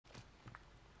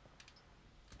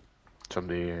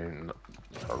Somebody on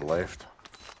our left.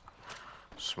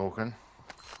 Smoking.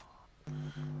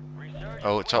 Oh,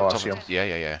 Oh, top, I see him.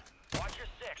 yeah.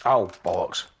 Ow,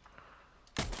 bollocks.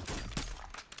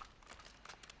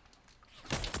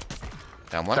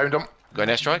 Down one. Downed him. Got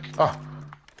an airstrike? Oh.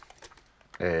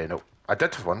 No. I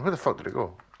did have one. Where the fuck did it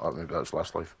go? Oh, maybe that's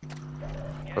last life.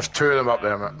 There's two of them up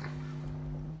there, mate.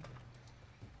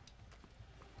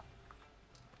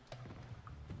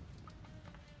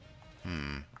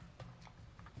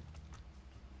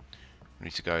 We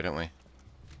need to go, don't we?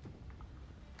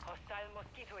 Hostile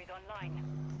mosquito is online.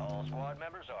 All squad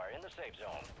members are in the safe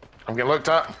zone. I'm getting looked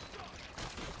at.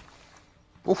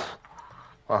 Oof.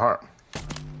 My heart.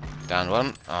 Down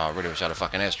one. Oh, I really wish I had a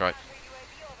fucking airstrike.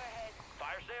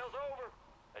 Fire sales over.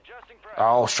 Adjusting price.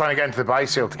 I was trying to get into the buy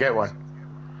sale to get one.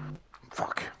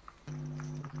 Fuck.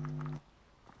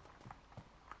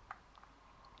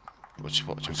 What's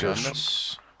There's behind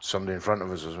us? somebody in front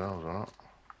of us as well, is there not?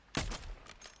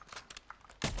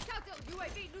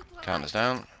 Count us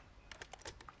down.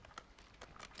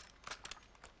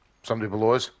 Somebody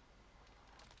below us.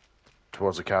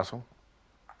 Towards the castle.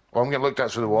 Well, I'm getting looked at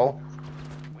through the wall.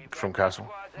 From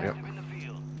castle. Yep.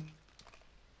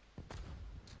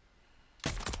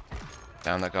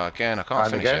 Down that guy again. I can't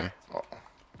And finish again. him. Oh.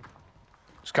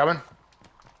 It's coming.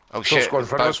 Oh Still shit! squad in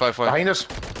front of us. Both way. Behind us.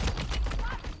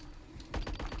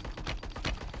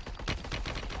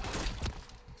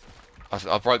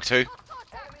 I broke two.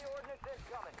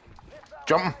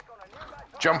 Jumping.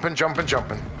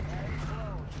 Jumping.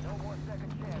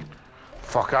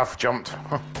 Fuck off, jumped.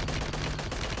 I'll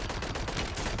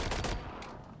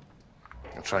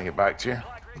try and get back to you.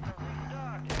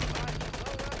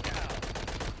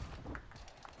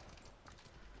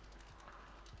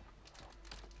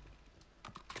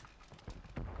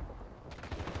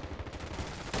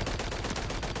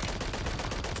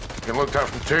 Getting looked at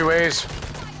from two ways.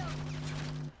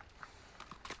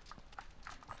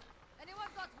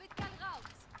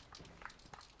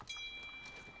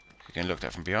 Getting looked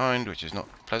at from behind, which is not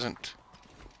pleasant.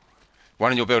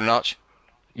 One in your building, Arch.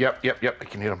 Yep, I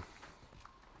can hear him.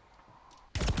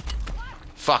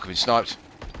 Fuck, I've been sniped.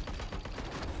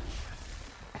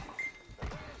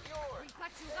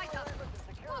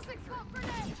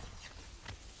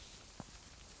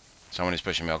 Someone is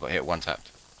pushing me, I got hit, one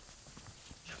tapped.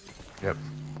 Yep.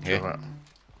 Here.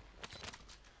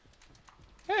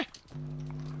 Yeah.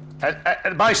 At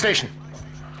the buy station.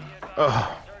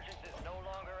 Ugh.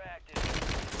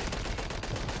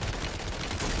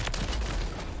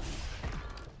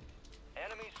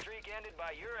 Enemy streak ended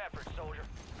by your efforts, soldier.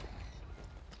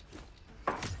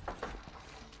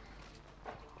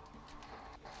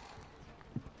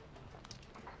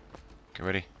 Get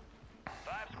ready.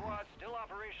 5 squads still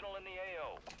operational in the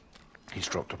AO. He's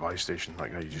dropped a buy station,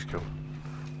 that guy you just killed.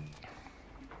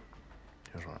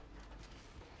 Here's one.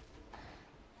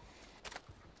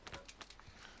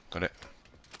 Got it.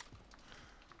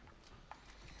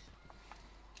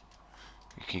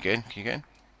 Can you get in? Can you get in?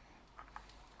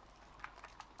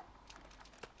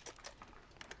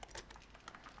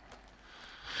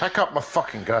 Pick up my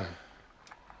fucking gun.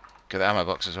 Get the ammo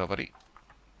box as well, buddy.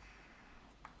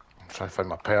 I'm trying to find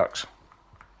my perks.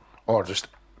 Or just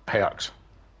perks.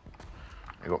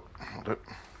 There you go. I'll do it.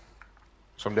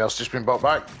 Somebody else just been brought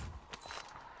back.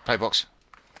 Play box.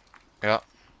 Yeah.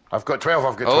 I've got 12,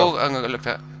 I've got 12. Oh, I'm gonna look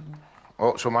at that.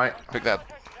 Oh, so my... Pick that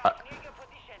up.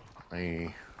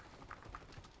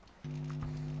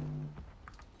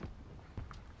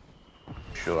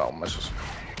 Sure that'll miss us.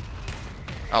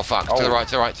 Oh fuck, Oh. to the right,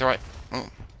 to the right, to the right. Oh.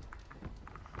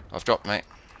 I've dropped, mate.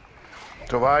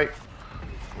 So have I. I'm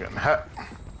getting hit.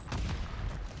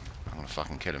 I'm gonna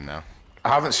fucking kill him now. I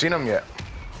haven't seen him yet.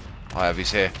 I have,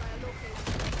 he's here.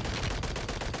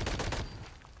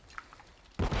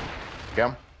 Get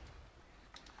him.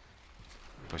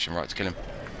 Push him right to kill him.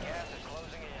 Gas is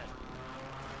closing in.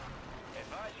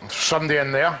 There's somebody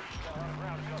in there.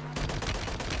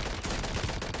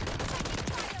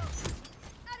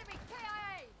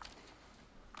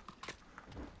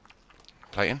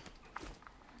 Plating.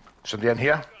 Somebody in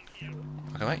here.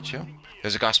 Okay, mate, chill.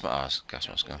 There's a gas mask. Gas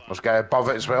mask gun. There's a guy above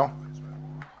it as well.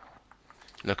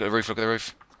 Look at the roof, look at the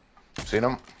roof. Seen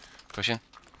him. Pushing.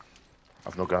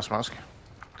 I've no gas mask.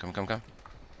 Come.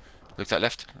 Look to that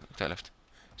left. Look to that left.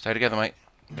 Stay together, mate.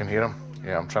 Can hear him.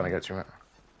 Yeah, I'm trying to get to him.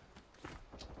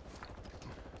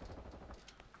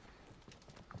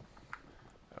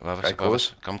 Above us, Okay, above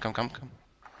us. close. Come.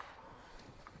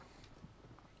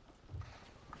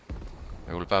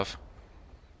 They're all above.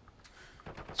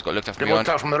 It's got looked at from Get looked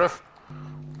behind. at from the roof.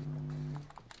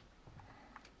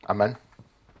 I'm in.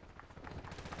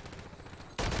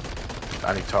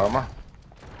 I need armor.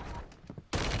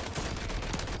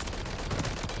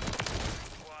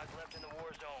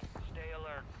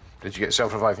 Did you get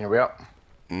self-revive on your way up?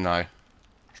 No.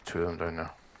 There's two of them down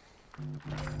there.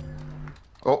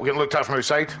 Oh, we're getting looked at from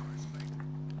outside.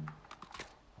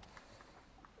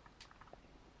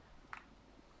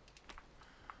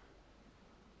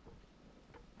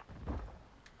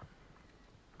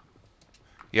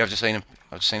 Yeah, I've just seen him.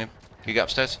 I've just seen him. Can you get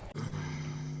upstairs?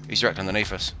 He's direct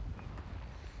underneath us.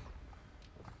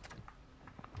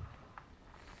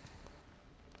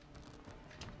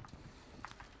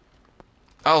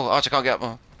 Oh, Archer can't get up.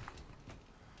 Oh.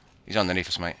 He's underneath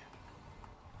us, mate.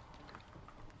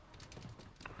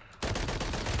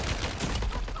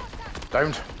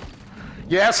 Downed.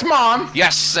 Yes, man.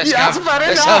 Yes, let's Yes, go. very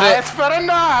Let's have it. nice, very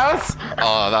nice.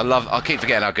 Oh, I keep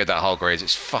forgetting how good that Holger is.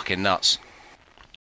 It's fucking nuts.